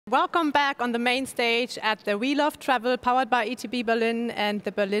Welcome back on the main stage at the We Love Travel, powered by ETB Berlin and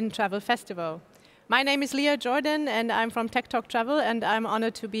the Berlin Travel Festival. My name is Leah Jordan, and I'm from techtalk.travel, and I'm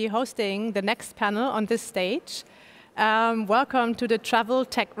honored to be hosting the next panel on this stage. Welcome to the Travel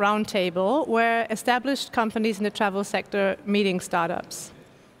Tech Roundtable, where established companies in the travel sector meeting startups.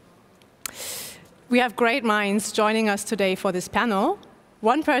 We have great minds joining us today for this panel.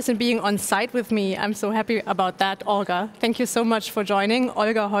 One person being on site with me, I'm so happy about that, Olga. Thank you so much for joining,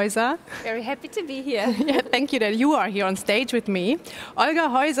 Olga Heuser. Very happy to be here. Yeah, thank you that you are here on stage with me. Olga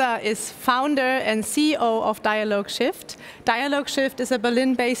Heuser is founder and CEO of DialogShift. DialogShift is a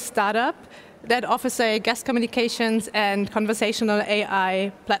Berlin-based startup that offers a guest communications and conversational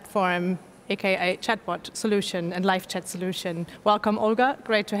AI platform, aka chatbot solution and live chat solution. Welcome, Olga.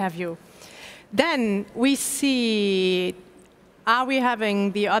 Great to have you. Then we see, are we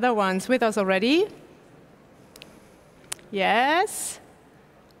having the other ones with us already? Yes.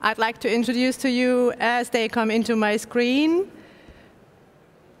 I'd like to introduce to you as they come into my screen.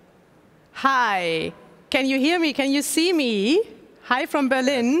 Hi. Can you hear me? Can you see me? Hi from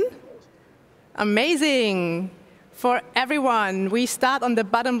Berlin. Amazing. For everyone, we start on the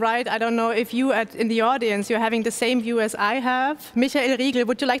bottom right. I don't know if you in the audience, you're having the same view as I have. Riegel,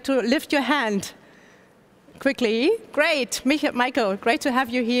 would you like to lift your hand? Quickly. Great. Michael, great to have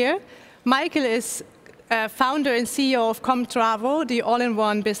you here. Michael is founder and CEO of Comtravo, the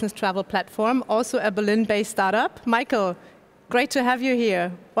all-in-one business travel platform, also a Berlin-based startup. Michael, great to have you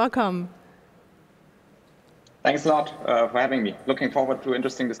here. Welcome. Thanks a lot for having me. Looking forward to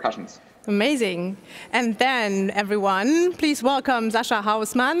interesting discussions. Amazing. And then, everyone, please welcome Sascha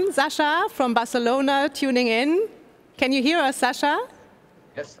Hausmann. Sascha from Barcelona tuning in. Can you hear us, Sascha?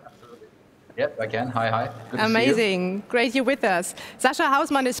 Yes, absolutely. Yep, I can. Hi. Good Amazing. Great you're with us. Sascha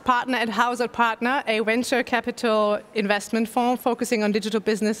Hausmann is partner at Howzat Partner, a venture capital investment firm focusing on digital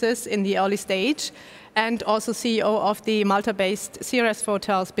businesses in the early stage, and also CEO of the Malta-based CRS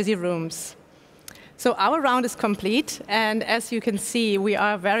Hotels Busy Rooms. So our round is complete, and as you can see, we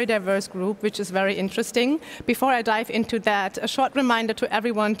are a very diverse group, which is very interesting. Before I dive into that, a short reminder to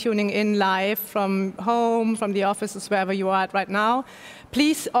everyone tuning in live from home, from the offices, wherever you are at right now.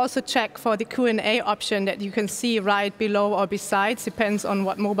 Please also check for the Q&A option that you can see right below or besides, depends on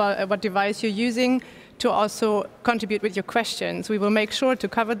what device you're using, to also contribute with your questions. We will make sure to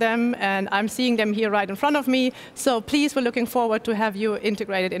cover them, and I'm seeing them here right in front of me. So please, we're looking forward to have you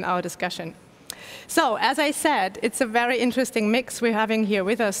integrated in our discussion. So, as I said, it's a very interesting mix we're having here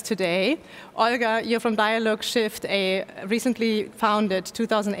with us today. Olga, you're from DialogShift, a recently founded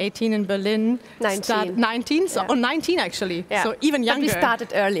 2018 in Berlin. 19? So, yeah. Oh, 19 actually. Yeah. So even younger. But we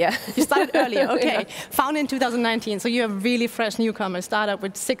started earlier. You started earlier, okay. Yeah. Founded in 2019, so you're a really fresh newcomer. Startup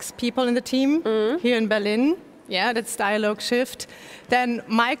with 6 people in the team here in Berlin. Yeah, that's DialogShift. Then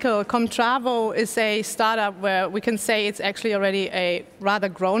Michael, Comtravo is a startup where we can say it's actually already a rather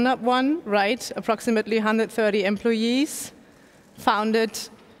grown-up one, right? Approximately 130 employees. Founded,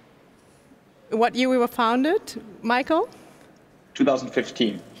 what year we were founded, Michael?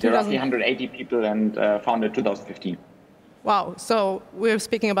 2015. There are roughly 180 people and founded 2015. Wow, so we're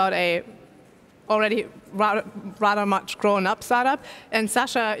speaking about a already rather much grown-up startup. And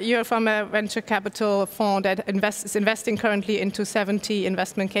Sascha, you're from a venture capital fund that is investing currently into 70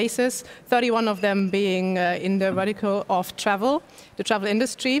 investment cases, 31 of them being in the vertical of travel, the travel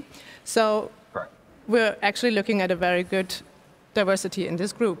industry. So we're actually looking at a very good diversity in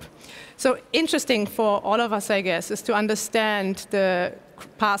this group. So interesting for all of us, I guess, is to understand the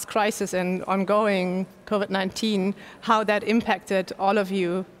past crisis and ongoing COVID-19, how that impacted all of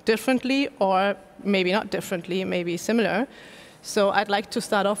you differently, or maybe not differently, maybe similar. So I'd like to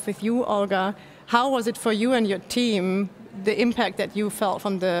start off with you, Olga. How was it for you and your team, the impact that you felt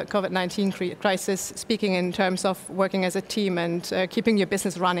from the COVID-19 crisis, speaking in terms of working as a team and keeping your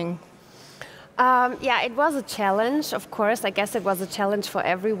business running? Yeah, it was a challenge, of course. I guess it was a challenge for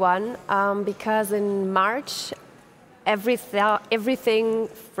everyone, because in March, everything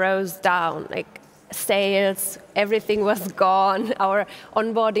froze down, like sales, everything was gone. Our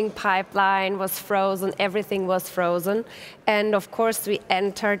onboarding pipeline was frozen, everything was frozen. And of course, we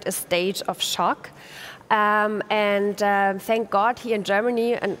entered a stage of shock. Thank God here in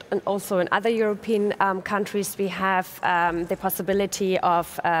Germany and also in other European countries, we have the possibility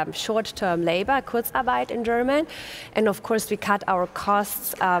of short-term labor, Kurzarbeit in German. And of course, we cut our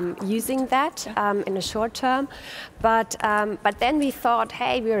costs using that in the short term. But then we thought,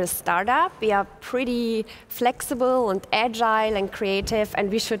 hey, we're a startup. We are pretty flexible and agile and creative,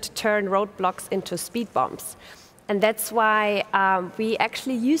 and we should turn roadblocks into speed bumps. And that's why we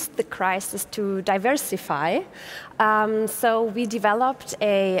actually used the crisis to diversify. So we developed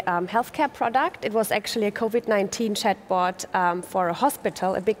a healthcare product. It was actually a COVID-19 chatbot for a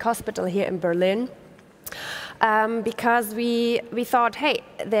hospital, a big hospital here in Berlin. Because we thought, hey,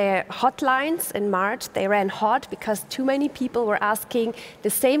 the hotlines in March, they ran hot because too many people were asking the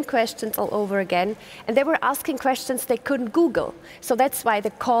same questions all over again, and they were asking questions they couldn't Google. So that's why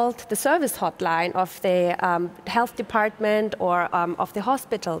they called the service hotline of the health department or of the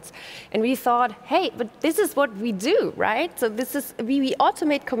hospitals. And we thought, hey, but this is what we do, right? So this is, we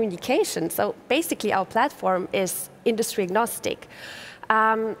automate communication. So basically our platform is industry agnostic.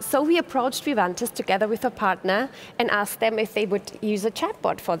 So we approached Vivantes together with a partner and asked them if they would use a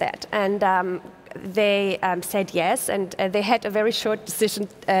chatbot for that. And they said yes, and they had a very short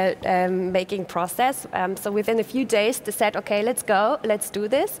decision-making process. So within a few days, they said, okay, let's go, let's do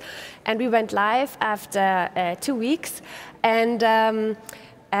this. And we went live after 2 weeks. And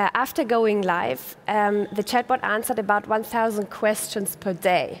after going live, the chatbot answered about 1,000 questions per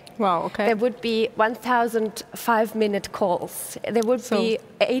day. Wow, okay. There would be 1,000 5-minute calls. There would be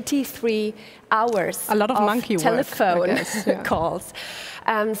 83 hours a lot of monkey telephone work, I guess, yeah. calls.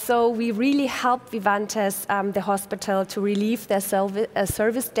 So we really helped Vivantes, the hospital, to relieve their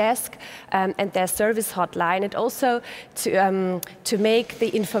service desk and their service hotline, and also to make the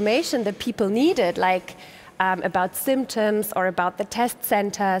information that people needed, like about symptoms or about the test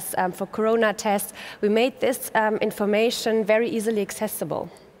centers for corona tests. We made this information very easily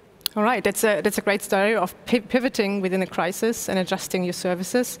accessible. All right, that's a great story of pivoting within a crisis and adjusting your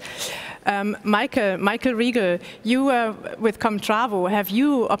services. Michael Riegel, you with Comtravo, have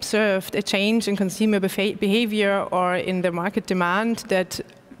you observed a change in consumer behavior or in the market demand that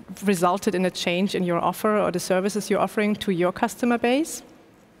resulted in a change in your offer or the services you're offering to your customer base?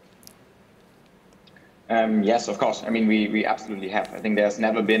 Yes, of course. I mean, we absolutely have. I think there's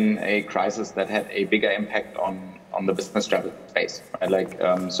never been a crisis that had a bigger impact on the business travel space. Right? Like,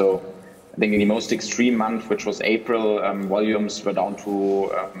 so I think in the most extreme month, which was April, volumes were down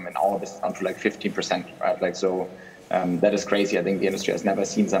to, in our business, down to like 15%. Right? Like, so that is crazy. I think the industry has never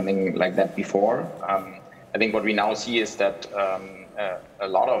seen something like that before. I think what we now see is that a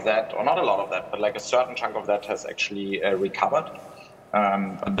lot of that, or not a lot of that, but like a certain chunk of that has actually recovered.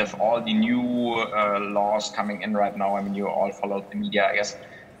 But with all the new laws coming in right now, I mean, you all followed the media, I guess,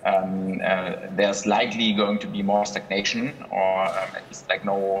 there's likely going to be more stagnation or at least like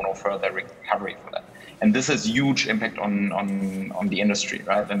no further recovery for that. And this has huge impact on the industry,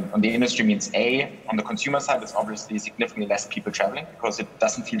 right? And on the industry means on the consumer side, it's obviously significantly less people traveling because it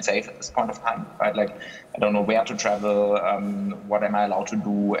doesn't feel safe at this point of time, right? Like, I don't know where to travel, what am I allowed to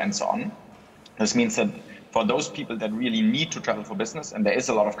do, and so on. This means that for those people that really need to travel for business, and there is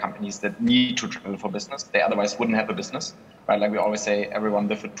a lot of companies that need to travel for business, they otherwise wouldn't have a business, right? Like we always say, everyone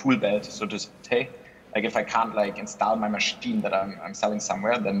with a tool belt, so to say. Like if I can't like install my machine that I'm selling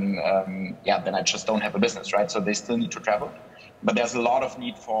somewhere, then then I just don't have a business, right? So they still need to travel, but there's a lot of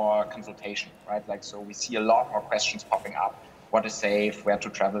need for consultation, right? Like so we see a lot more questions popping up: what is safe, where to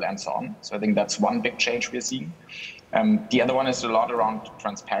travel, and so on. So I think that's one big change we're seeing. The other one is a lot around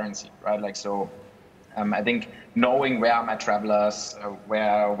transparency, right? Like so. I think knowing where are my travelers,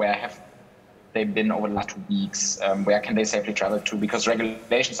 where have they been over the last 2 weeks, where can they safely travel to, because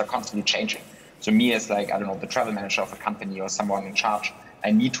regulations are constantly changing. So me as like, I don't know, the travel manager of a company or someone in charge,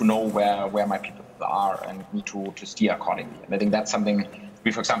 I need to know where my people are and need to steer accordingly. And I think that's something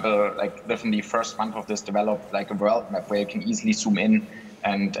we, for example, like within the first month of this, developed like a world map where you can easily zoom in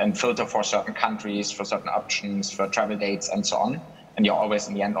and filter for certain countries, for certain options, for travel dates, and so on. And you're always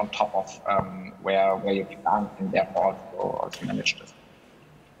in the end on top of where your people are, and therefore also manage this.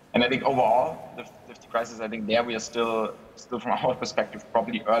 And I think overall, the crisis, I think there we are still from our perspective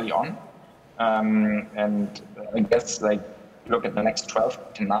probably early on. And I guess like look at the next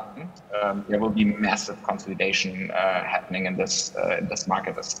 12 to 9, there will be massive consolidation happening in this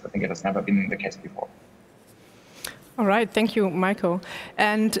market. I think it has never been the case before. All right, thank you, Michael.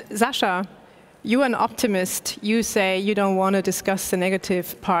 And Sascha, you're an optimist. You say you don't want to discuss the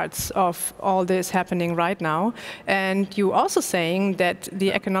negative parts of all this happening right now. And you're also saying that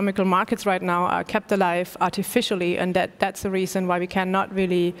the economical markets right now are kept alive artificially, and that's the reason why we cannot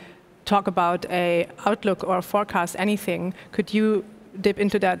really talk about an outlook or forecast anything. Could you dip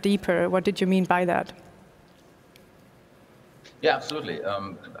into that deeper? What did you mean by that? Yeah, absolutely.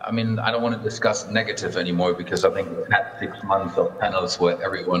 I mean, I don't want to discuss negative anymore because I think we've had 6 months of panels where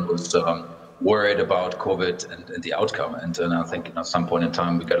everyone was worried about COVID and the outcome. And I think at some point in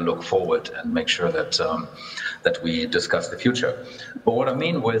time we got to look forward and make sure that that we discuss the future. But what I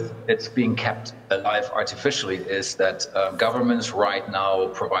mean with it's being kept alive artificially is that governments right now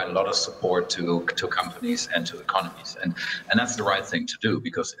provide a lot of support to companies and to economies, and that's the right thing to do,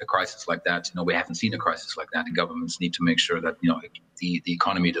 because a crisis like that, we haven't seen a crisis like that, and governments need to make sure that the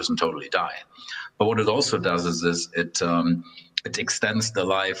economy doesn't totally die. But what it also does is it extends the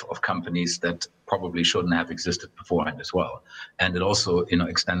life of companies that probably shouldn't have existed beforehand as well, and it also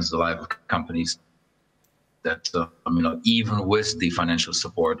extends the life of companies that even with the financial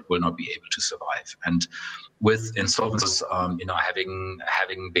support will not be able to survive. And with insolvencies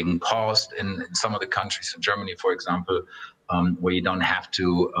having been paused in some of the countries, in Germany for example, where you don't have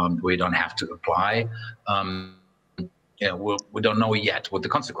to apply. We don't know yet what the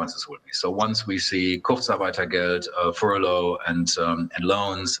consequences will be. So once we see Kurzarbeitergeld, furlough, and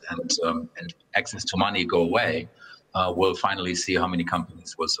loans and access to money go away, we'll finally see how many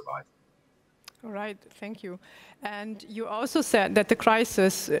companies will survive. All right, thank you. And you also said that the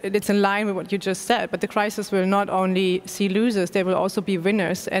crisis, it's in line with what you just said, but the crisis will not only see losers, there will also be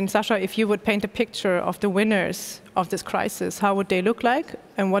winners. And Sascha, if you would paint a picture of the winners of this crisis, how would they look like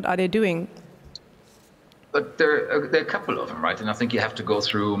and what are they doing? But there are a couple of them, right? And I think you have to go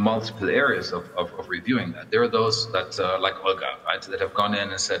through multiple areas of reviewing that. There are those that, like Olga, right, that have gone in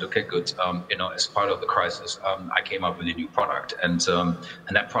and said, okay, good, as part of the crisis, I came up with a new product, and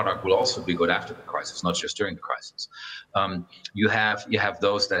that product will also be good after the crisis, not just during the crisis. You have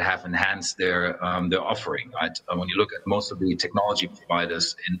those that have enhanced their offering, right? When you look at most of the technology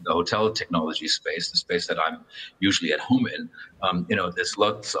providers in the hotel technology space, the space that I'm usually at home in, there's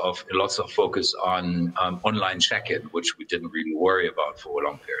lots of focus on online check-in, which we didn't really worry about for a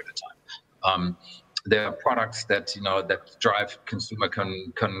long period of time. There are products that that drive consumer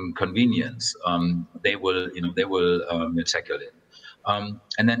convenience. They will tackle it.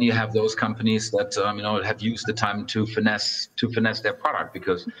 And then you have those companies that have used the time to finesse their product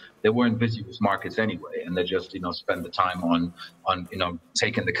because they weren't busy with markets anyway, and they just spend the time on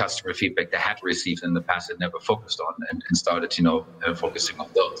taking the customer feedback they had received in the past and never focused on, and started focusing on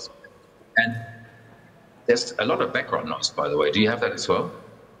those. And there's a lot of background noise, by the way. Do you have that as well?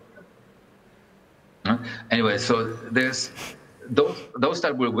 Anyway, so there's those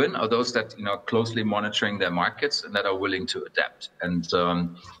that will win are those that closely monitoring their markets and that are willing to adapt, and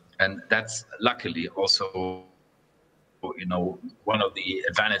that's luckily also one of the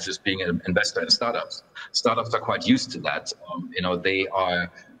advantages being an investor in startups. Startups are quite used to that.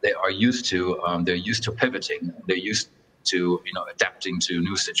 They are used to pivoting. They're used to adapting to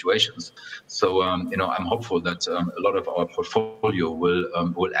new situations. So I'm hopeful that a lot of our portfolio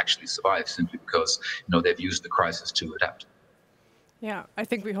will actually survive simply because they've used the crisis to adapt. Yeah, I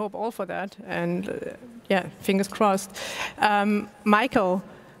think we hope all for that, and yeah, fingers crossed. Michael,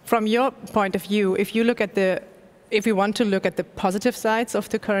 from your point of view, if we want to look at the positive sides of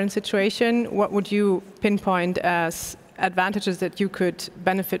the current situation, what would you pinpoint as advantages that you could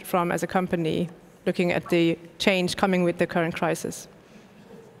benefit from as a company, looking at the change coming with the current crisis?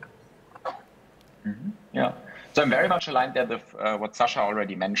 Yeah, so I'm very much aligned there with what Sascha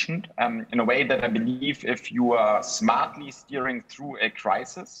already mentioned, in a way that I believe if you are smartly steering through a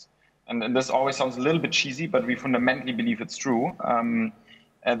crisis, and this always sounds a little bit cheesy, but we fundamentally believe it's true,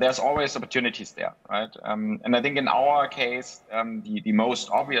 there's always opportunities there, right? And I think in our case, the most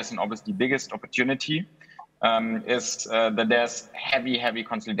obvious and obviously biggest opportunity is that there's heavy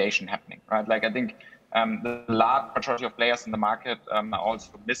consolidation happening, right? Like I think the large majority of players in the market are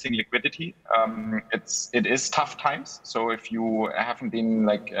also missing liquidity. It is tough times. So if you haven't been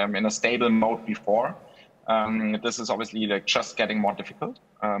in a stable mode before, this is obviously just getting more difficult.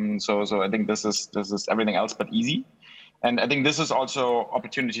 So I think this is everything else but easy. And I think this is also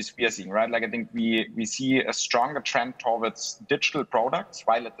opportunities we are seeing, right? Like I think we see a stronger trend towards digital products,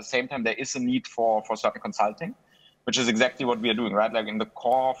 while at the same time there is a need for certain consulting, which is exactly what we are doing, right? Like in the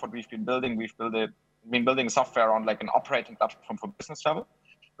core of what we've been building, we've been building software on an operating platform for business travel,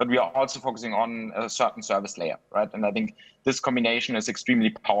 but we are also focusing on a certain service layer, right? And I think this combination is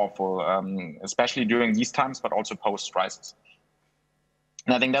extremely powerful, especially during these times, but also post-crisis.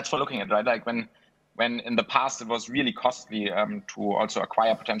 And I think that's what we're looking at, right? Like when in the past it was really costly to also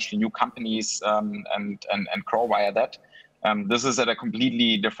acquire potentially new companies and grow via that. This is at a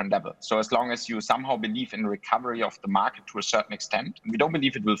completely different level. So as long as you somehow believe in recovery of the market to a certain extent, we don't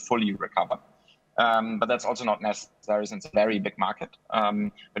believe it will fully recover. But that's also not necessary since it's a very big market.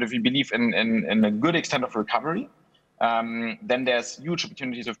 But if you believe in a good extent of recovery, then there's huge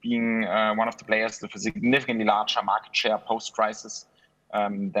opportunities of being one of the players with a significantly larger market share post-crisis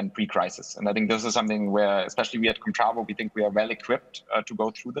than pre-crisis. And I think this is something where, especially we at Comtravo, we think we are well equipped to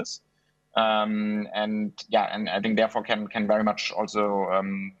go through this. And I think therefore can very much also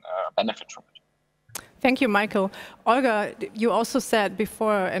benefit from it. Thank you, Michael. Olga, you also said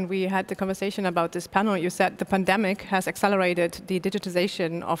before, and we had the conversation about this panel, you said the pandemic has accelerated the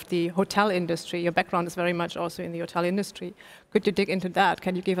digitization of the hotel industry. Your background is very much also in the hotel industry. Could you dig into that?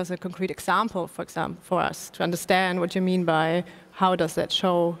 Can you give us a concrete example, for us, to understand what you mean by how does that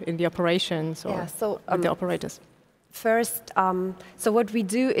show in the operations or with the operators? First, so what we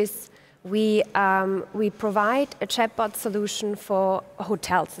do is we provide a chatbot solution for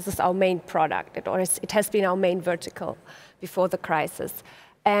hotels. This is our main product. It has been our main vertical before the crisis.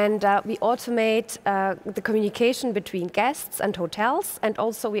 And we automate the communication between guests and hotels, and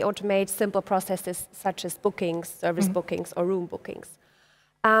also we automate simple processes such as bookings, service bookings, or room bookings.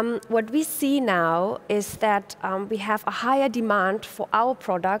 What we see now is that we have a higher demand for our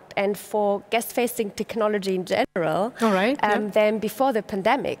product and for guest-facing technology in general than before the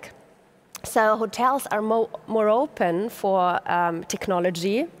pandemic. So hotels are more open for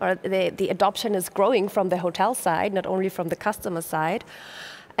technology, or the adoption is growing from the hotel side, not only from the customer side.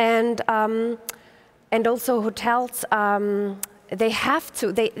 And also hotels, they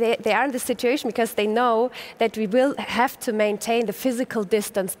are in this situation because they know that we will have to maintain the physical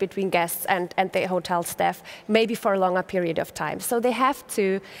distance between guests and the hotel staff, maybe for a longer period of time. So they have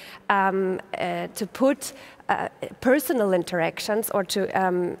to put personal interactions, or to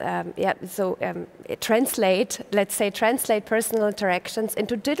translate personal interactions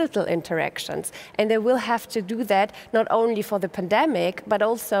into digital interactions. And they will have to do that not only for the pandemic, but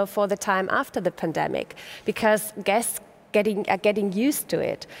also for the time after the pandemic, because guests are getting used to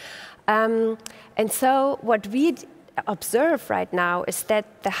it. And so what we observe right now is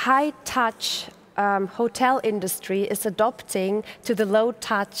that the high-touch hotel industry is adopting to the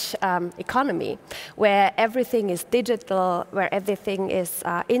low-touch economy, where everything is digital, where everything is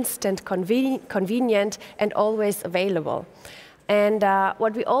instant, convenient, and always available. And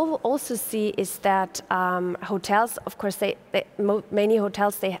what we also see is that hotels, of course, many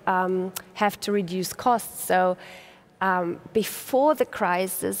hotels, they have to reduce costs. So before the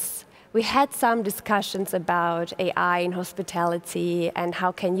crisis, we had some discussions about AI in hospitality and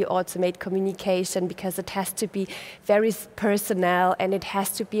how can you automate communication, because it has to be very personal and it has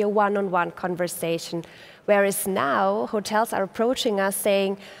to be a one-on-one conversation. Whereas now, hotels are approaching us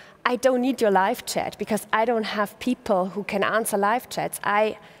saying, I don't need your live chat because I don't have people who can answer live chats.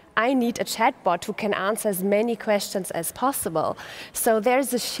 I need a chatbot who can answer as many questions as possible. So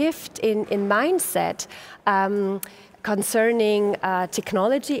there's a shift in mindset concerning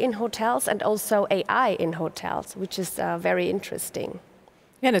technology in hotels and also AI in hotels, which is very interesting.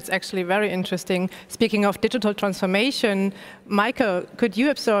 Yeah, that's actually very interesting. Speaking of digital transformation, Michael, could you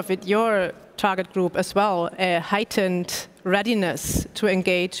observe with your target group as well a heightened readiness to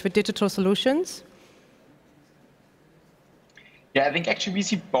engage with digital solutions? Yeah, I think actually we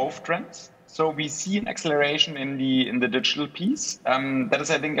see both trends. So we see an acceleration in the digital piece. That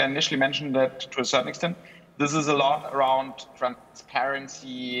is, I think I initially mentioned that to a certain extent. This is a lot around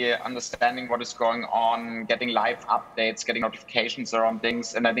transparency, understanding what is going on, getting live updates, getting notifications around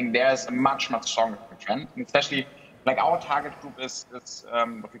things. And I think there's a much stronger trend. And especially like our target group is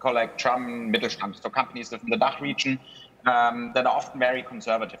what we call like German Mittelstand, so companies in the DACH region that are often very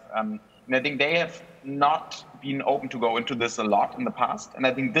conservative. And I think they have not been open to go into this a lot in the past. And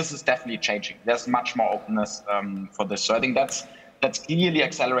I think this is definitely changing. There's much more openness for this. So I think that's clearly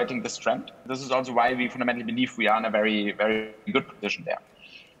accelerating this trend. This is also why we fundamentally believe we are in a very good position there.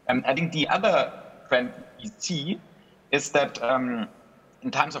 I think the other trend we see is that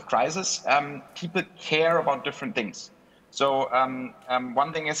in times of crisis, people care about different things. So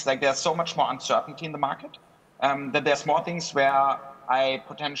one thing is like there's so much more uncertainty in the market that there's more things where I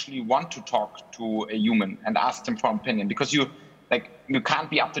potentially want to talk to a human and ask them for an opinion, because you can't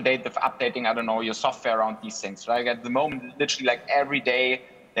be up to date with updating, I don't know, your software around these things, right? At the moment, literally like every day,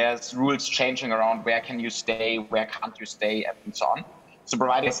 there's rules changing around where can you stay, where can't you stay, and so on. So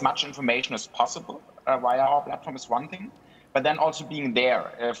providing as much information as possible via our platform is one thing, but then also being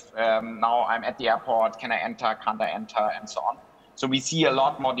there. If now I'm at the airport, can I enter, can't I enter, and so on. So we see a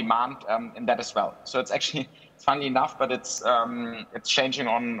lot more demand in that as well. So it's actually, funnily enough, but it's changing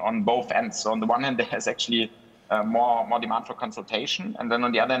on both ends. So on the one hand, there's actually more demand for consultation, and then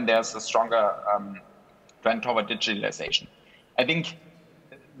on the other hand, there's a stronger trend toward digitalization. I think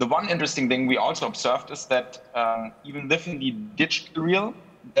the one interesting thing we also observed is that even within the digital realm,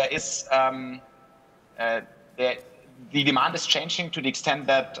 there is the demand is changing to the extent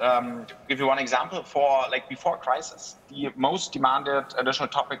that, to give you one example, for like before crisis, the most demanded additional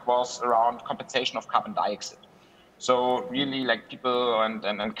topic was around compensation of carbon dioxide. So really, like people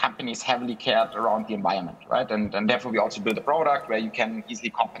and companies heavily cared around the environment, right? And therefore we also build a product where you can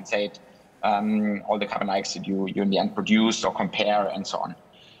easily compensate all the carbon dioxide you in the end produce or compare and so on.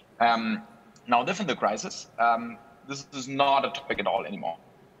 Now, different the crisis, this is not a topic at all anymore.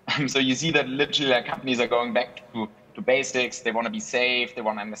 So you see that literally like, companies are going back to basics. They want to be safe. They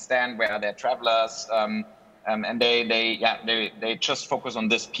want to understand where they're travelers, and they just focus on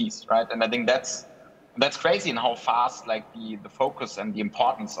this piece, right? And I think that's crazy in how fast like the focus and the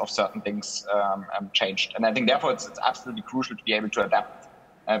importance of certain things changed. And I think therefore it's absolutely crucial to be able to adapt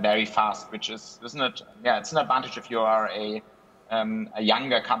very fast, which is, isn't it? Yeah, it's an advantage if you are a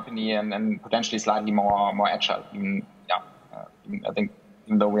younger company and potentially slightly more agile. I think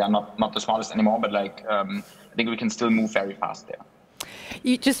even though we are not the smallest anymore, but like I think we can still move very fast there.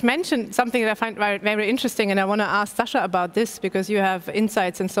 You just mentioned something that I find very interesting, and I want to ask Sascha about this because you have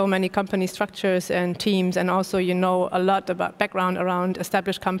insights in so many company structures and teams, and also you know a lot about background around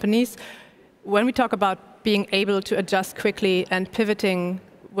established companies. When we talk about being able to adjust quickly and pivoting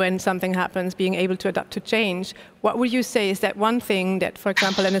when something happens, being able to adapt to change, what would you say is that one thing that, for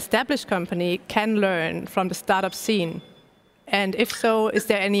example, an established company can learn from the startup scene? And if so, is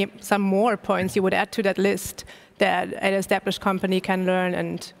there some more points you would add to that list that an established company can learn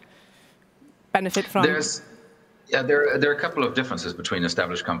and benefit from? There are a couple of differences between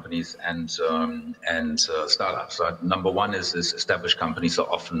established companies and startups. Number one is established companies are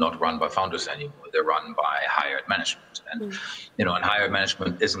often not run by founders anymore. They're run by hired management, and and hired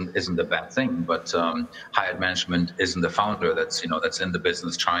management isn't a bad thing, but hired management isn't the founder that's in the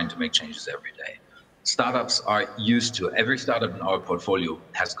business trying to make changes every day. Startups are used to, every startup in our portfolio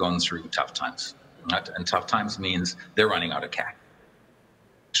has gone through tough times, right? And tough times means they're running out of cash.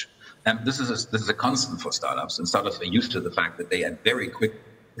 And this is a constant for startups, and startups are used to the fact that they very quickly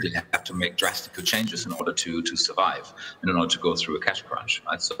have to make drastic changes in order to survive and in order to go through a cash crunch,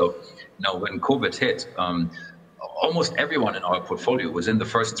 right? So when COVID hit, almost everyone in our portfolio was in the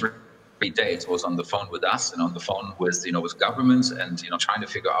first 3 days was on the phone with us and on the phone with with governments and trying to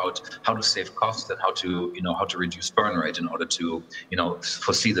figure out how to save costs and how to reduce burn rate in order to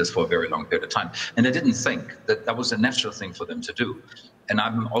foresee this for a very long period of time. And they didn't think that was a natural thing for them to do. And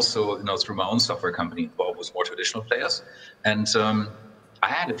I'm also through my own software company involved with more traditional players, and I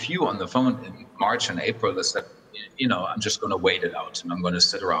had a few on the phone in March and April that said, I'm just going to wait it out, and I'm going to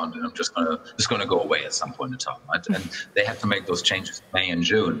sit around, and I'm just going to go away at some point in time. Right? And they had to make those changes in May and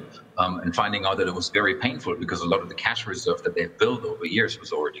June, and finding out that it was very painful because a lot of the cash reserve that they built over years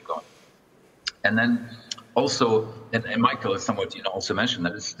was already gone. And then also, and Michael has somewhat also mentioned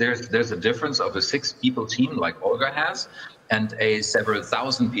that there's a difference of a 6-people team like Olga has and a several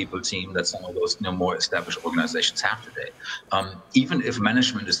thousand people team that some of those more established organizations have today. Even if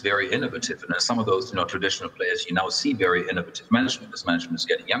management is very innovative, and as some of those traditional players, you now see very innovative management as management is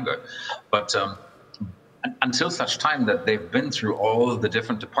getting younger, but until such time that they've been through all the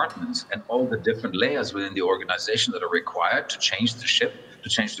different departments and all the different layers within the organization that are required to change the ship, to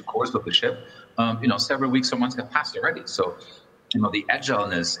change the course of the ship, several weeks or months have passed already. So the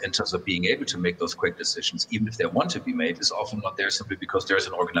agileness in terms of being able to make those quick decisions, even if they want to be made, is often not there simply because there's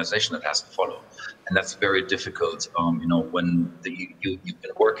an organization that has to follow. And that's very difficult, when you've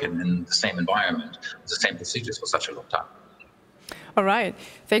been working in the same environment, with the same procedures for such a long time. All right,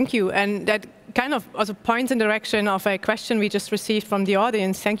 thank you. And that kind of also points in the direction of a question we just received from the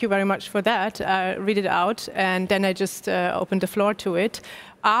audience. Thank you very much for that. Read it out, and then I just opened the floor to it.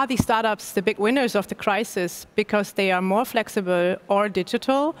 Are the startups the big winners of the crisis because they are more flexible or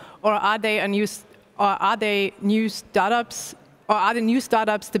digital, or are they new startups? Or are the new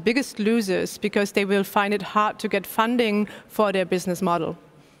startups the biggest losers because they will find it hard to get funding for their business model?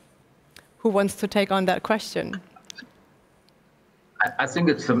 Who wants to take on that question? I think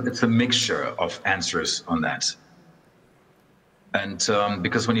it's a mixture of answers on that, and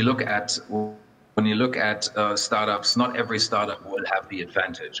because when you look at startups, not every startup will have the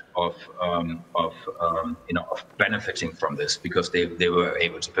advantage of benefiting from this because they were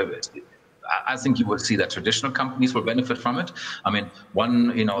able to pivot. I think you will see that traditional companies will benefit from it. I mean,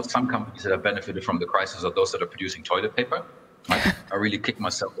 some companies that have benefited from the crisis are those that are producing toilet paper. I really kick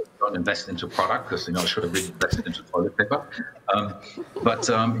myself that I don't invest into product because I should have really invested into toilet paper. But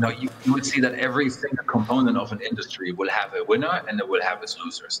you would see that every single component of an industry will have a winner and it will have its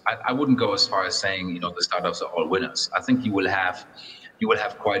losers. I wouldn't go as far as saying the startups are all winners. I think you will have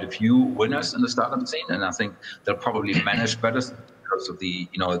quite a few winners in the startup scene, and I think they'll probably manage better because of the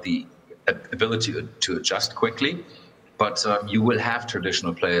ability to adjust quickly. but you will have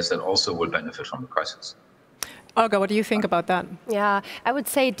traditional players that also will benefit from the crisis. Olga, what do you think about that? Yeah, I would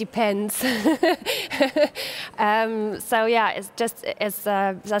say it depends. So yeah, it's just as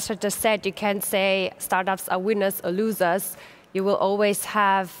Sascha just said, you can't say startups are winners or losers. You will always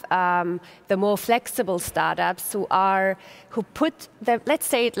have the more flexible startups who put them, let's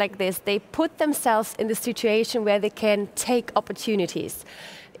say it like this, they put themselves in the situation where they can take opportunities.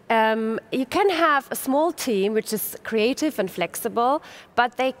 You can have a small team which is creative and flexible,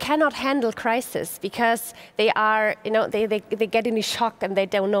 but they cannot handle crisis because they are, they get in a shock and they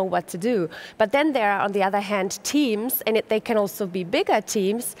don't know what to do. But then there are, on the other hand, teams, and they can also be bigger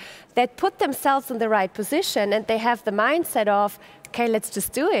teams, that put themselves in the right position and they have the mindset of, okay, let's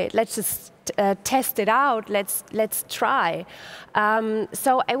just do it. Let's just test it out. Let's try.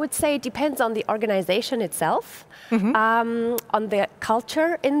 So I would say it depends on the organization itself, on the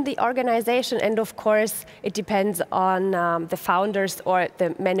culture in the organization, and of course it depends on the founders or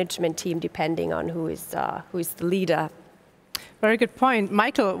the management team, depending on who is the leader. Very good point.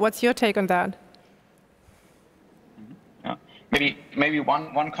 Michael, what's your take on that? Maybe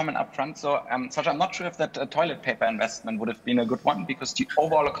one comment up front. So, Sascha, I'm not sure if that toilet paper investment would have been a good one because the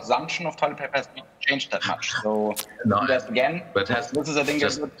overall consumption of toilet paper has not changed that much. So, again, but this is, I think,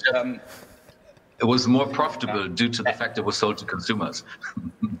 it was more profitable due to the fact it was sold to consumers.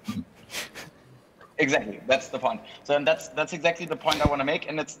 Exactly, that's the point. So, and that's exactly the point I want to make,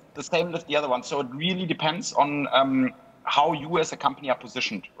 and it's the same with the other one. So, it really depends on how you as a company are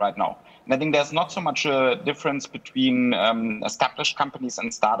positioned right now. And I think there's not so much a difference between established companies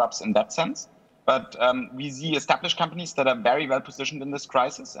and startups in that sense. But we see established companies that are very well positioned in this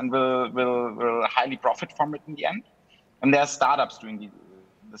crisis and will highly profit from it in the end. And there are startups doing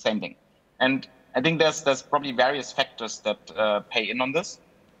the same thing. And I think there's probably various factors that pay in on this.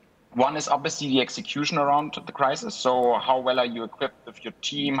 One is obviously the execution around the crisis. So how well are you equipped with your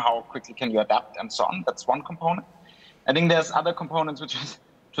team? How quickly can you adapt and so on? That's one component. I think there's other components which is,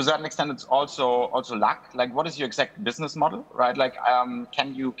 to a certain extent, it's also luck. Like, what is your exact business model, right? Like,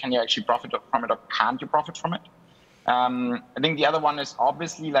 can you actually profit from it, or can't you profit from it? I think the other one is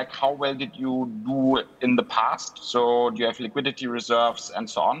obviously like, how well did you do in the past? So do you have liquidity reserves and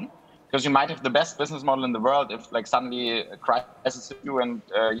so on? Because you might have the best business model in the world. If like suddenly a crisis hits you and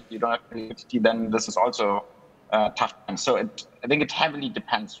you don't have liquidity, then this is also tough. So I think it heavily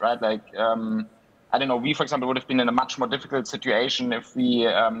depends, right? Like. I don't know, we, for example, would have been in a much more difficult situation if we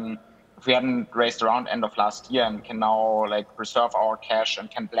hadn't raised around end of last year and can now like preserve our cash and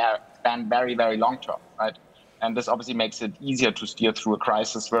can plan very, very long term, right? And this obviously makes it easier to steer through a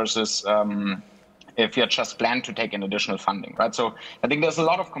crisis versus if you had just planned to take in additional funding, right? So I think there's a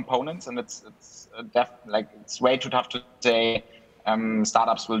lot of components, and it's way too tough to say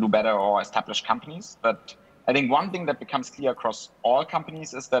startups will do better or established companies. But I think one thing that becomes clear across all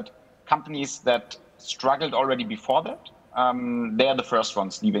companies is that companies that struggled already before that, they are the first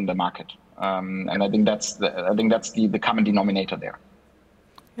ones leaving the market, and I think that's the common denominator there.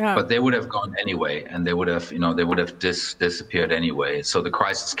 Yeah. But they would have gone anyway, and they would have disappeared anyway. So the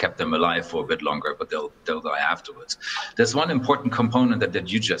crisis kept them alive for a bit longer, but they'll die afterwards. There's one important component that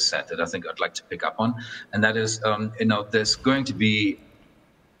you just said that I think I'd like to pick up on, and that is there's going to be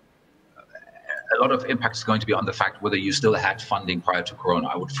a lot of impact is going to be on the fact whether you still had funding prior to Corona.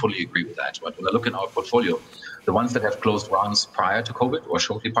 I would fully agree with that. But when I look in our portfolio, the ones that have closed rounds prior to COVID or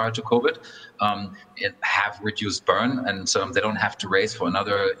shortly prior to COVID have reduced burn, and they don't have to raise for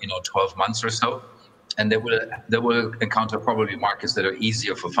another 12 months or so. And they will encounter probably markets that are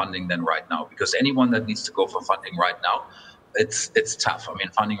easier for funding than right now, because anyone that needs to go for funding right now, it's tough. I mean,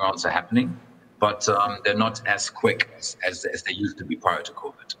 funding rounds are happening, but they're not as quick as they used to be prior to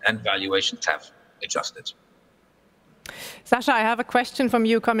COVID, and valuations have adjusted. Sascha, I have a question from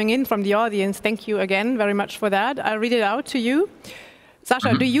you coming in from the audience. Thank you again very much for that. I'll read it out to you.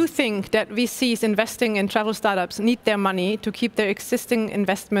 Sascha, do you think that VCs investing in travel startups need their money to keep their existing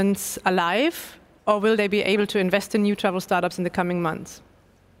investments alive, or will they be able to invest in new travel startups in the coming months?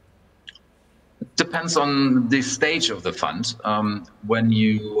 Depends on the stage of the fund. When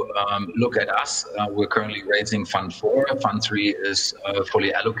you look at us, we're currently raising Fund 4. Fund 3 is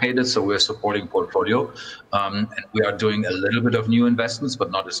fully allocated, so we're supporting portfolio. And we are doing a little bit of new investments,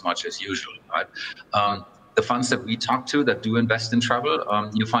 but not as much as usual. Right? The funds that we talk to that do invest in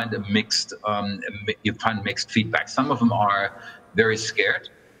travel, you find mixed feedback. Some of them are very scared.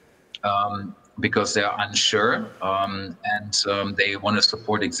 Because they're unsure and they want to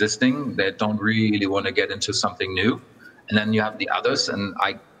support existing. They don't really want to get into something new. And then you have the others, and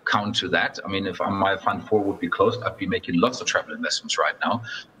I count to that. I mean, if my Fund 4 would be closed, I'd be making lots of travel investments right now,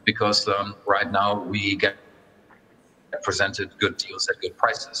 because right now we get presented good deals at good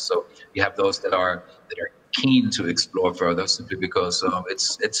prices. So you have those that are keen to explore further, simply because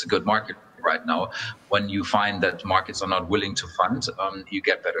it's a good market right now. When you find that markets are not willing to fund, you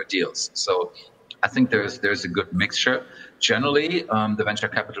get better deals. So I think there's a good mixture. Generally, the venture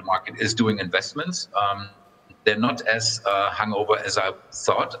capital market is doing investments. They're not as hungover as I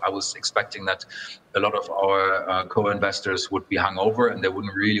thought. I was expecting that a lot of our co-investors would be hungover and they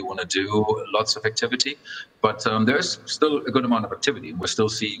wouldn't really want to do lots of activity. But there's still a good amount of activity. We're still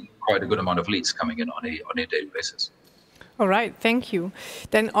seeing quite a good amount of leads coming in on a daily basis. All right, thank you.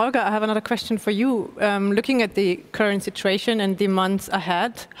 Then, Olga, I have another question for you. Looking at the current situation and the months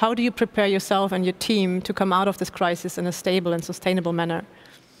ahead, how do you prepare yourself and your team to come out of this crisis in a stable and sustainable manner?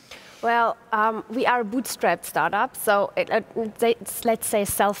 Well, we are a bootstrapped startup, so it's, let's say,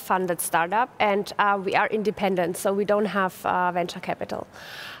 self-funded startup, and we are independent, so we don't have venture capital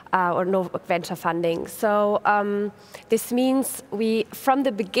or no venture funding. So this means from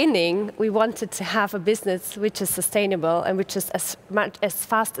the beginning, we wanted to have a business which is sustainable and which is as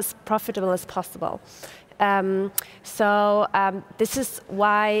fast as profitable as possible. This is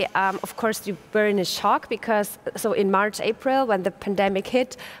why, of course, we were in a shock because, so in March, April, when the pandemic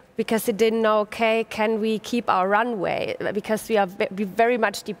hit, because it didn't know, okay, can we keep our runway? Because we very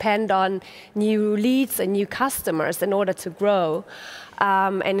much depend on new leads and new customers in order to grow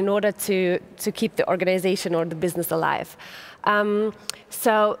and in order to keep the organization or the business alive.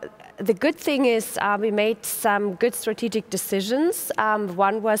 So the good thing is we made some good strategic decisions.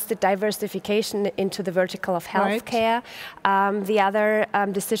 One was the diversification into the vertical of healthcare. Right. The other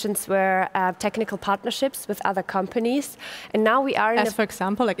decisions were technical partnerships with other companies. And now we are for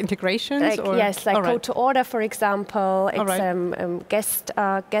example, like integrations? Like, or? Yes, like Code to Order, for example. It's guest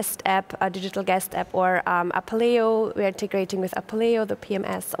app, a digital guest app, or Apaleo. We're integrating with Apaleo, the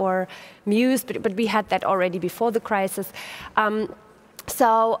PMS, or Muse, but we had that already before the crisis.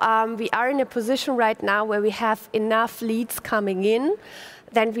 So we are in a position right now where we have enough leads coming in.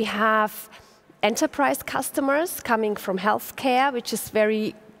 Then we have enterprise customers coming from healthcare, which is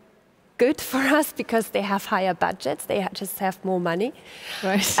very good for us because they have higher budgets. They just have more money.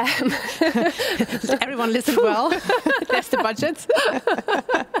 Right. Everyone listen well. That's the budgets.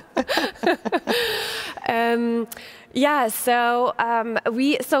 Yeah, so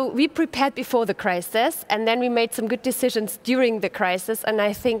we prepared before the crisis, and then we made some good decisions during the crisis, and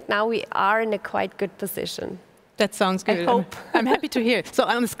I think now we are in a quite good position. That sounds good. I hope. I'm happy to hear. So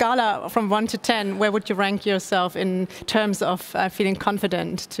on a scala from 1 to 10, where would you rank yourself in terms of feeling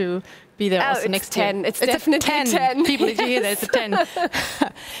confident to be there also next 10. year? It's definitely 10. People, did you hear that? It's a 10.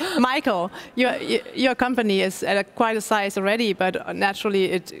 Michael, your company is at quite a size already, but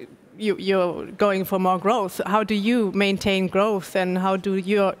naturally you're going for more growth. How do you maintain growth, and how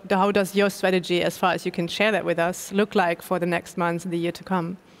does your strategy, as far as you can share that with us, look like for the next months and the year to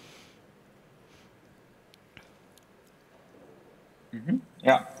come? Mm-hmm.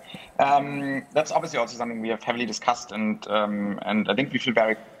 Yeah, that's obviously also something we have heavily discussed, and I think we feel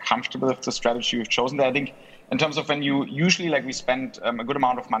very comfortable with the strategy we've chosen there. I think in terms of when you usually we spend a good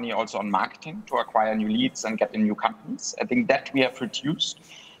amount of money also on marketing to acquire new leads and get in new companies. I think that we have reduced.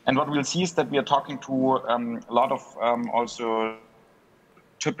 And what we'll see is that we are talking to a lot of also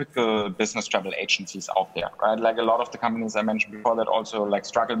typical business travel agencies out there, right? Like a lot of the companies I mentioned before that also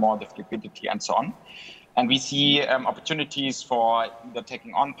struggle more with liquidity and so on. And we see opportunities for either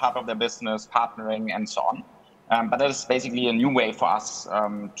taking on part of their business, partnering, and so on. But that is basically a new way for us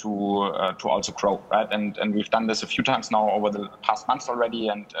to also grow, right? And we've done this a few times now over the past months already,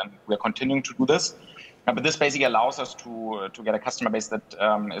 and we're continuing to do this. But this basically allows us to get a customer base that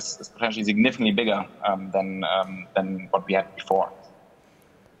is potentially significantly bigger than what we had before.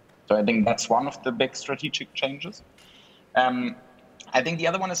 So I think that's one of the big strategic changes. I think the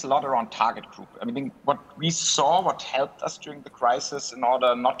other one is a lot around target group. I mean, what we saw, what helped us during the crisis in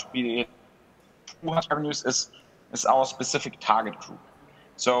order not to be too much revenues is our specific target group.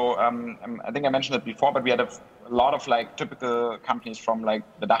 So I think I mentioned it before, but we had a lot of typical companies from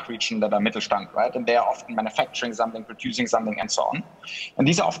the DACH region that are Mittelstand, right? And they are often manufacturing something, producing something, and so on. And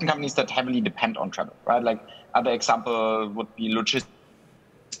these are often companies that heavily depend on travel, right? Like other example would be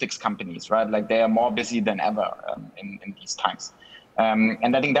logistics companies, right? Like they are more busy than ever in these times.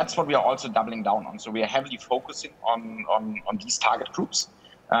 And I think that's what we are also doubling down on. So we are heavily focusing on these target groups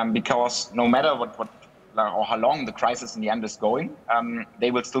because no matter what or how long the crisis in the end is going,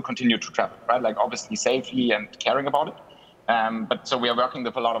 they will still continue to travel, right? Like obviously safely and caring about it. But so we are working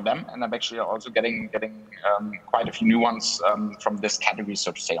with a lot of them, and I'm actually also getting quite a few new ones from this category,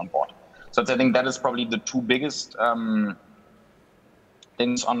 so to say, on board. So I think that is probably the two biggest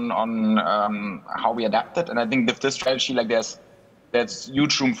things on how we adapted. And I think with this strategy, like there's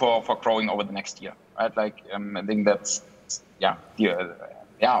huge room for growing over the next year, right? Like I think that's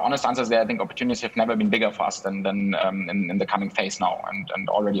honest answers there. I think opportunities have never been bigger for us than in the coming phase now and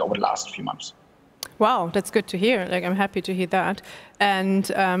already over the last few months. Wow, that's good to hear. Like, I'm happy to hear that. And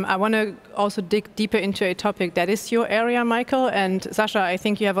I want to also dig deeper into a topic that is your area, Michael. And Sascha, I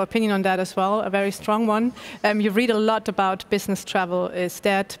think you have an opinion on that as well, a very strong one. You read a lot about business travel. Is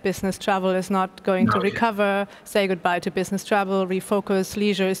that business travel is not going to recover? Say goodbye to business travel, refocus,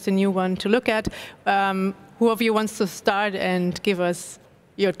 leisure is the new one to look at. Who of you wants to start and give us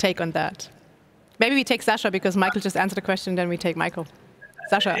your take on that? Maybe we take Sascha because Michael just answered the question, then we take Michael.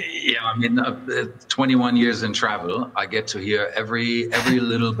 Sascha. Yeah, I mean, 21 years in travel, I get to hear every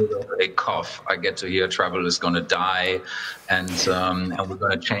little bit of a cough. I get to hear travel is going to die, and we're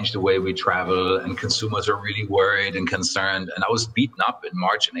going to change the way we travel, and consumers are really worried and concerned. And I was beaten up in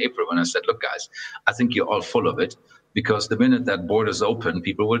March and April when I said, look, guys, I think you're all full of it, because the minute that borders open,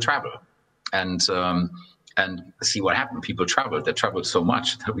 people will travel. And see what happened. People traveled. They traveled so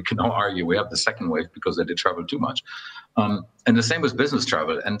much that we can now argue we have the second wave because they did travel too much. And the same with business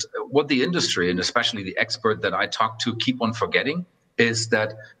travel. And what the industry, and especially the expert that I talk to, keep on forgetting is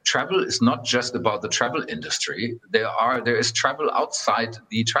that travel is not just about the travel industry. There is travel outside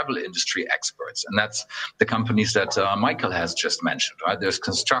the travel industry experts, and that's the companies that Michael has just mentioned, right? There's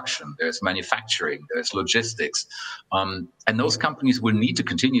construction, there's manufacturing, there's logistics, and those companies will need to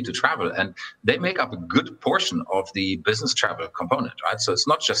continue to travel, and they make up a good portion of the business travel component, right? So it's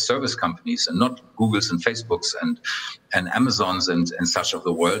not just service companies and not Googles and Facebooks and Amazons and such of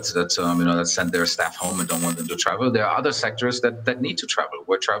the world that that send their staff home and don't want them to travel. There are other sectors that need to travel,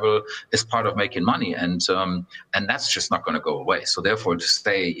 where travel is part of making money, and that's just not going to go away. So therefore, to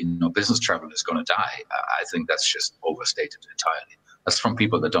say business travel is going to die, I think that's just overstated entirely. That's from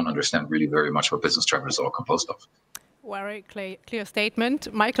people that don't understand really very much what business travel is all composed of. Very clear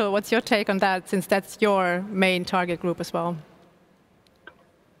statement. Michael, what's your take on that, since that's your main target group as well?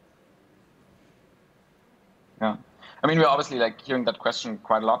 Yeah. I mean, we're obviously hearing that question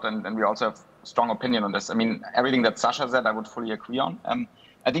quite a lot, and we also have a strong opinion on this. I mean, everything that Sascha said, I would fully agree on.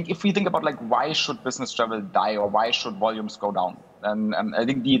 I think if we think about why should business travel die, or why should volumes go down, and I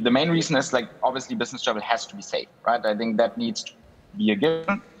think the main reason is obviously business travel has to be safe, right? I think that needs to be a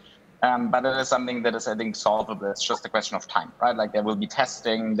given. But it is something that is, I think, solvable. It's just a question of time, right? There will be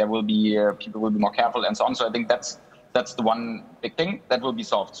testing, there will be people will be more careful, and so on. So I think that's the one big thing that will be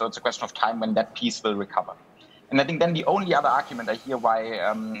solved. So it's a question of time when that piece will recover. And I think then the only other argument I hear why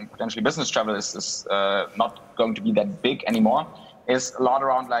potentially business travel is not going to be that big anymore is a lot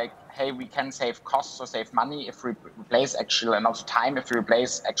around hey, we can save costs or save money if we replace actual, and also time if we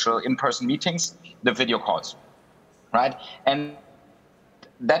replace actual in-person meetings, the video calls, right? And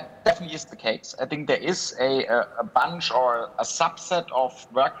that definitely is the case. I think there is a bunch or a subset of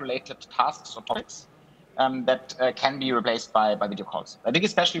work-related tasks or topics that can be replaced by video calls. I think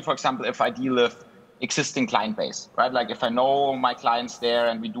especially, for example, if I deal with existing client base, right? If I know my clients there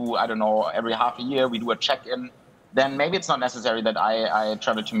and we do, I don't know, every half a year we do a check-in, then maybe it's not necessary that I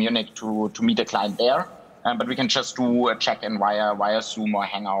travel to Munich to meet a client there, but we can just do a check-in via Zoom or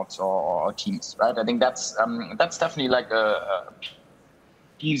Hangouts or Teams, right? I think that's definitely a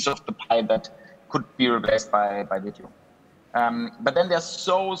piece of the pie that could be replaced by video. But then there's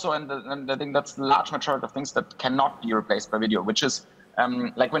and I think that's the large majority of things that cannot be replaced by video, which is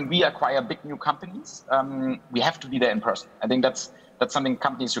when we acquire big new companies, we have to be there in person. I think that's something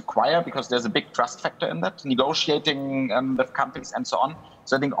companies require because there's a big trust factor in that, negotiating with companies and so on.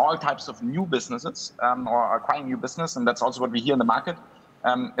 So I think all types of new businesses or acquiring new business, and that's also what we hear in the market,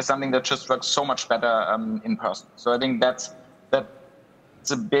 is something that just works so much better in person. So I think that's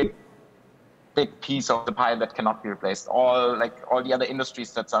a big piece of the pie that cannot be replaced. All the other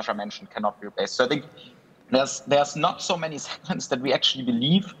industries that Sascha mentioned cannot be replaced. So I think there's not so many segments that we actually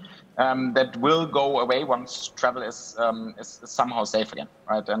believe that will go away once travel is somehow safe again,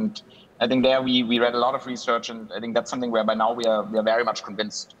 right? And I think there we read a lot of research, and I think that's something where by now we are very much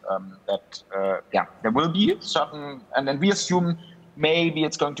convinced that there will be certain, and then we assume maybe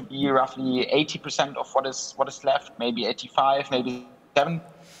it's going to be roughly 80% of what is left, maybe 85, maybe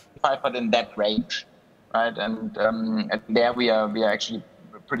 75, but in that range, right? And there we are actually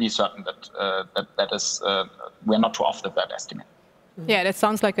pretty certain that is we're not too off with that estimate. Yeah, that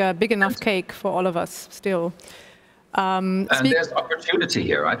sounds like a big enough cake for all of us still. And there's opportunity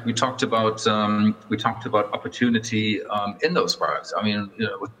here, right? We talked about opportunity in those products. I mean,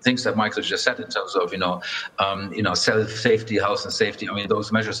 things that Michael just said in terms of safety, health and safety. I mean,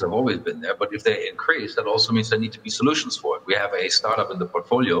 those measures have always been there. But if they increase, that also means there need to be solutions for it. We have a startup in the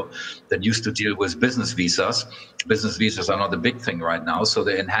portfolio that used to deal with business visas. Business visas are not the big thing right now, so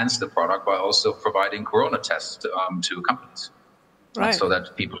they enhance the product by also providing corona tests to companies, right, so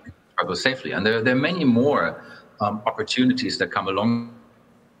that people can travel safely. And there are many more opportunities that come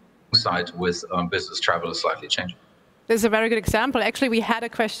alongside with business travel slightly changing. This is a very good example. Actually, we had a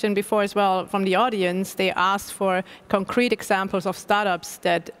question before as well from the audience. They asked for concrete examples of startups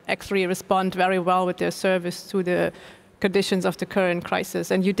that actually respond very well with their service to the conditions of the current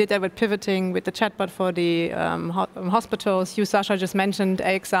crisis. And you did that with pivoting with the chatbot for the hospitals. You, Sascha, just mentioned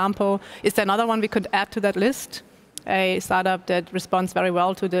an example. Is there another one we could add to that list? A startup that responds very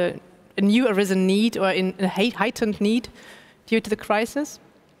well to a new arisen need or in a heightened need due to the crisis?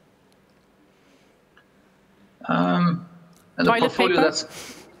 And the toilet portfolio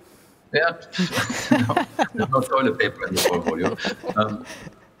paper? No toilet paper in the portfolio.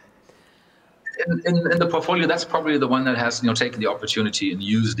 In the portfolio, that's probably the one that has taken the opportunity and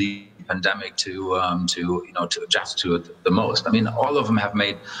used the pandemic to adjust to it the most. I mean, all of them have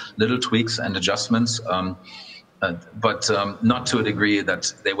made little tweaks and adjustments. But not to a degree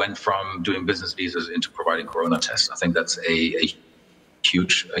that they went from doing business visas into providing corona tests. I think that's a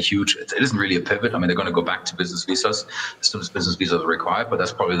huge, it isn't really a pivot. I mean, they're going to go back to business visas as soon as business visas are required, but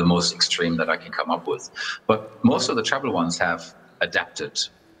that's probably the most extreme that I can come up with. But most of the travel ones have adapted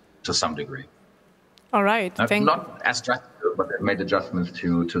to some degree. All right. Not as drastic, but they've made adjustments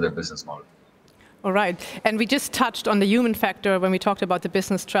to their business model. All right. And we just touched on the human factor when we talked about the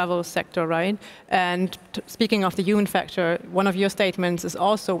business travel sector, right? And speaking of the human factor, one of your statements is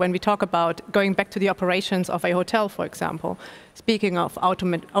also when we talk about going back to the operations of a hotel, for example, speaking of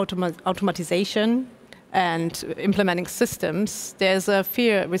automatization and implementing systems, there's a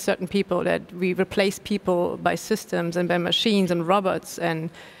fear with certain people that we replace people by systems and by machines and robots. And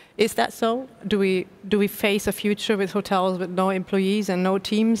is that so? Do we face a future with hotels with no employees and no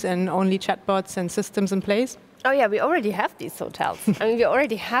teams and only chatbots and systems in place? Oh yeah, we already have these hotels. I mean, we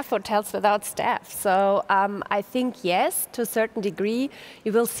already have hotels without staff. So I think yes, to a certain degree,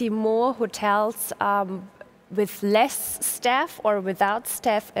 you will see more hotels with less staff or without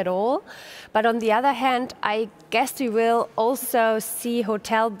staff at all. But on the other hand, I guess we will also see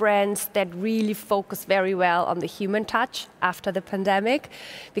hotel brands that really focus very well on the human touch after the pandemic,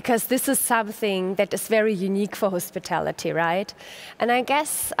 because this is something that is very unique for hospitality, right? And I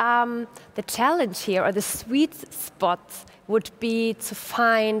guess the challenge here, or the sweet spot, would be to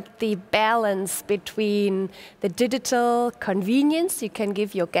find the balance between the digital convenience you can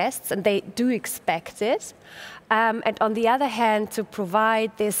give your guests, and they do expect it, and on the other hand, to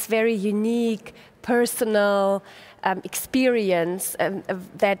provide this very unique, personal experience,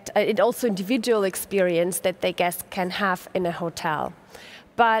 that also individual experience that the guests can have in a hotel.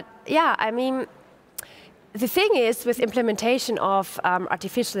 But yeah, I mean, the thing is, with implementation of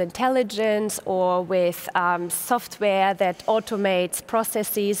artificial intelligence or with software that automates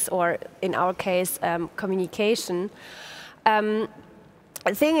processes, or in our case, communication,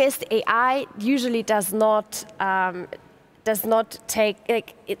 the thing is, the AI usually does not take,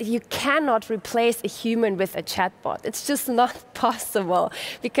 you cannot replace a human with a chatbot. It's just not possible,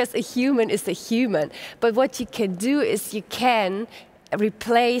 because a human is a human. But what you can do is you can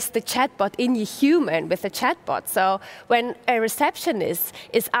replace the chatbot in your human with a chatbot. So when a receptionist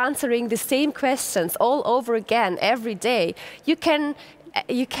is answering the same questions all over again every day, you can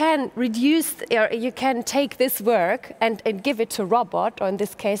reduce, or you can take this work and give it to a robot, or in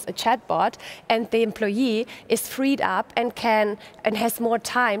this case a chatbot, and the employee is freed up and has more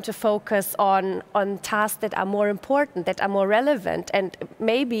time to focus on tasks that are more important, that are more relevant, and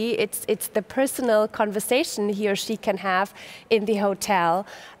maybe it's the personal conversation he or she can have in the hotel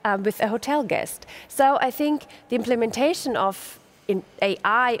with a hotel guest. So I think the implementation of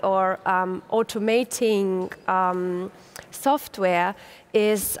AI or automating software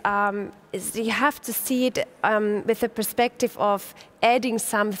is you have to see it with the perspective of adding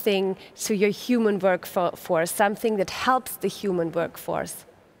something to your human workforce, something that helps the human workforce.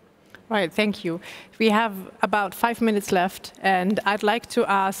 Right, thank you. We have about 5 minutes left, and I'd like to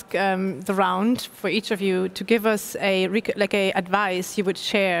ask the round for each of you to give us a advice you would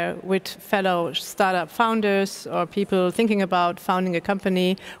share with fellow startup founders or people thinking about founding a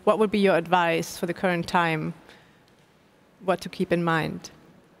company. What would be your advice for the current time? What to keep in mind?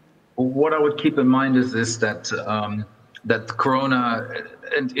 What I would keep in mind is this, that that Corona,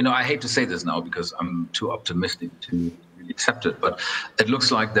 and I hate to say this now because I'm too optimistic to really accept it, but it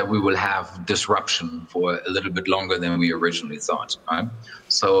looks like that we will have disruption for a little bit longer than we originally thought. Right?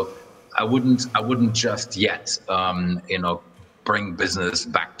 So I wouldn't just yet, bring business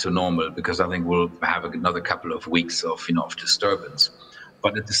back to normal, because I think we'll have another couple of weeks of disturbance.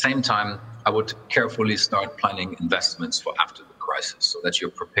 But at the same time, I would carefully start planning investments for after the crisis, so that you're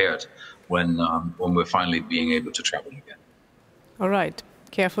prepared when we're finally being able to travel again. All right,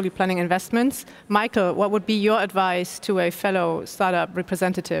 carefully planning investments. Michael, what would be your advice to a fellow startup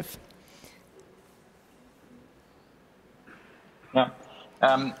representative? Yeah.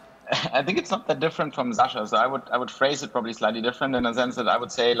 I think it's not that different from Sascha. So I would phrase it probably slightly different in a sense that I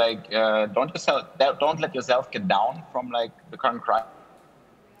would say, like, don't let yourself get down from like the current crisis.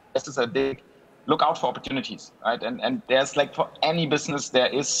 This is a big look out for opportunities, right? And there's like for any business there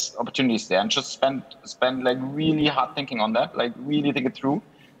is opportunities there, and just spend like really hard thinking on that, like really think it through.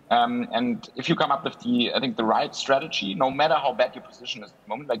 And if you come up with the right strategy, no matter how bad your position is at the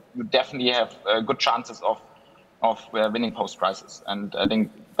moment, like you definitely have good chances of winning post-crisis. And I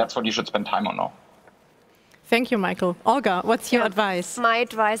think that's what you should spend time on now. Thank you, Michael. Olga, what's your advice? My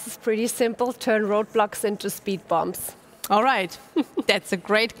advice is pretty simple: turn roadblocks into speed bumps. All right, that's a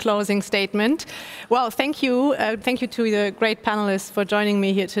great closing statement. Well, thank you. Thank you to the great panelists for joining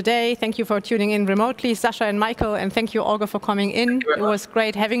me here today. Thank you for tuning in remotely, Sascha and Michael, and thank you, Olga, for coming in. It was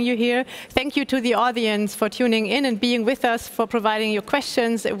great having you here. Thank you to the audience for tuning in and being with us, for providing your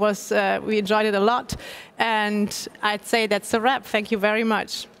questions. It was, we enjoyed it a lot, and I'd say that's a wrap. Thank you very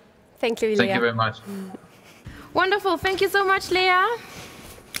much. Thank you, Leah. Thank you very much. Wonderful. Thank you so much, Leah.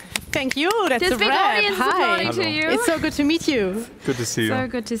 Thank you. That's this a big wrap. audience is Hi. applauding to you. It's so good to meet you. Good to see you. So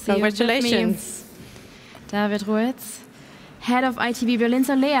good to see you. Congratulations. David Ruetz, head of ITB Berlin.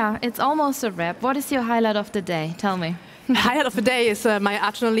 So Leah, it's almost a wrap. What is your highlight of the day? Tell me. Highlight of the day is my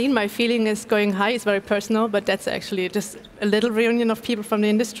adrenaline. My feeling is going high. It's very personal, but that's actually just a little reunion of people from the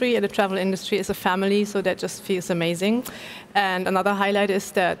industry, and the travel industry is a family, so that just feels amazing. And another highlight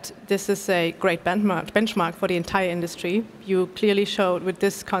is that this is a great benchmark for the entire industry. You clearly showed with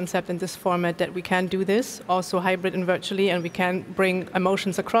this concept and this format that we can do this, also hybrid and virtually, and we can bring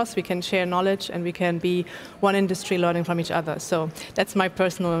emotions across, we can share knowledge, and we can be one industry learning from each other. So that's my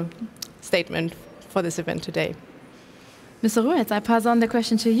personal statement for this event today. Mr. Ruetz, I pass on the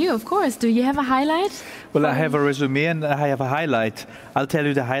question to you, of course. Do you have a highlight? Well, I have a resume and I have a highlight. I'll tell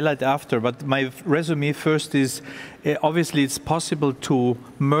you the highlight after, but my resume first is, obviously it's possible to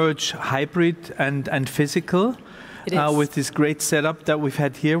merge hybrid and physical with this great setup that we've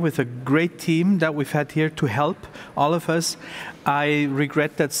had here, with a great team that we've had here to help all of us. I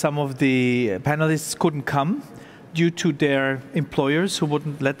regret that some of the panelists couldn't come due to their employers who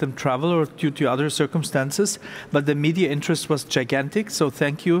wouldn't let them travel, or due to other circumstances. But the media interest was gigantic, so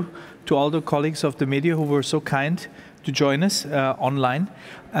thank you to all the colleagues of the media who were so kind to join us online.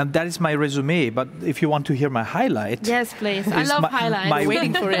 And that is my resume, but if you want to hear my highlight... Yes, please. I love highlights.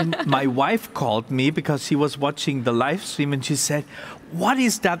 Waiting for it. My wife called me because she was watching the live stream, and she said, "What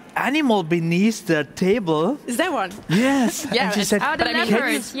is that animal beneath the table?" Is there one? Yes. Yeah, and she said, out in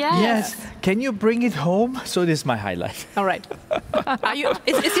efforts. yes. Can you bring it home? So this is my highlight. All right.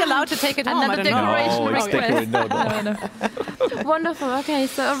 Is he allowed to take it home? Another I don't know. decoration No, it's request. no. Wonderful. Okay,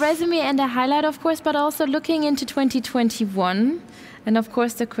 so a resume and a highlight, of course, but also looking into 2021. And of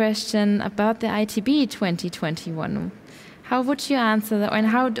course, the question about the ITB 2021. How would you answer that?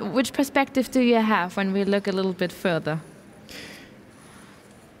 And which perspective do you have when we look a little bit further?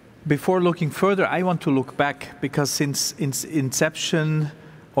 Before looking further, I want to look back, because since inception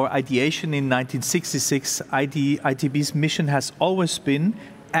or ideation in 1966, ITB's mission has always been,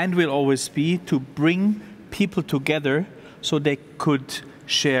 and will always be, to bring people together so they could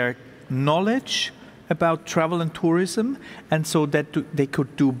share knowledge about travel and tourism, and so that they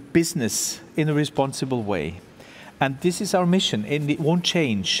could do business in a responsible way. And this is our mission, and it won't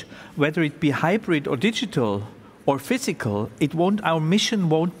change. Whether it be hybrid or digital or physical, our mission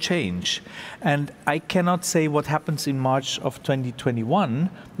won't change. And I cannot say what happens in March of 2021.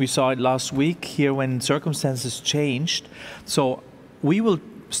 We saw it last week here when circumstances changed. So we will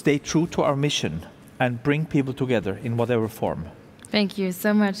stay true to our mission and bring people together in whatever form. Thank you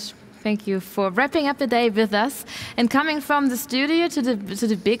so much. Thank you for wrapping up the day with us. And coming from the studio to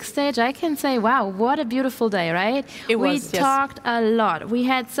the big stage, I can say, wow, what a beautiful day, right? We talked a lot. We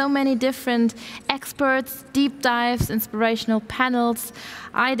had so many different experts, deep dives, inspirational panels.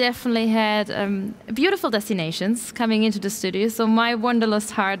 I definitely had beautiful destinations coming into the studio. So my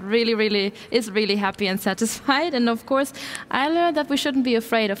wanderlust heart is really happy and satisfied. And of course, I learned that we shouldn't be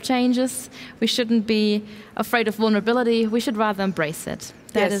afraid of changes. We shouldn't be afraid of vulnerability. We should rather embrace it.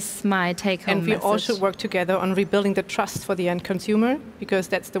 That is my take-home message. And we all should work together on rebuilding the trust for the end consumer, because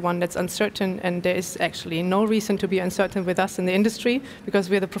that's the one that's uncertain, and there is actually no reason to be uncertain with us in the industry, because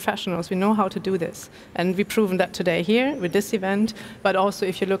we're the professionals. We know how to do this. And we've proven that today here with this event, but also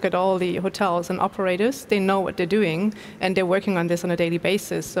if you look at all the hotels and operators, they know what they're doing, and they're working on this on a daily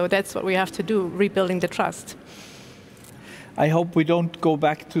basis. So that's what we have to do, rebuilding the trust. I hope we don't go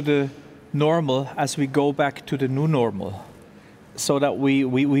back to the normal as we go back to the new normal, so that we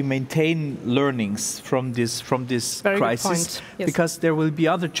maintain learnings from this crisis, because there will be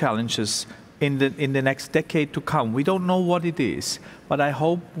other challenges in the next decade to come. We don't know what it is, but I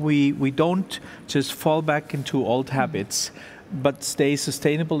hope we don't just fall back into old habits, but stay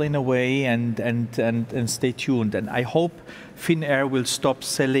sustainable in a way and stay tuned. And I hope Finnair will stop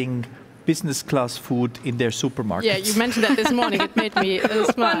selling business class food in their supermarkets. Yeah, you mentioned that this morning. It made me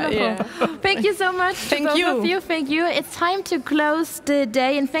smile. Yeah. Thank you so much. Thank you. Thank you. It's time to close the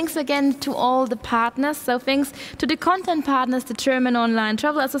day, and thanks again to all the partners. So thanks to the content partners, the German Online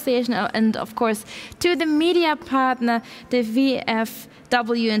Travel Association, and of course to the media partner, the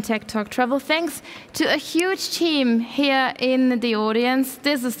VFW and techtalk.travel. Thanks to a huge team here in the audience.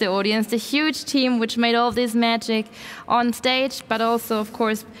 This is the audience, the huge team which made all this magic on stage, but also, of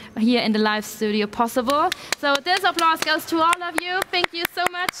course, here in the live studio possible. So this applause goes to all of you. Thank you so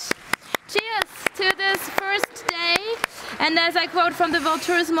much. Cheers to this first day. And as I quote from the World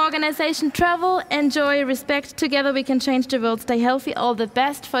Tourism Organization, travel, enjoy, respect. Together we can change the world. Stay healthy. All the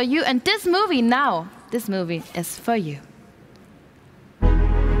best for you. And this movie now, this movie is for you.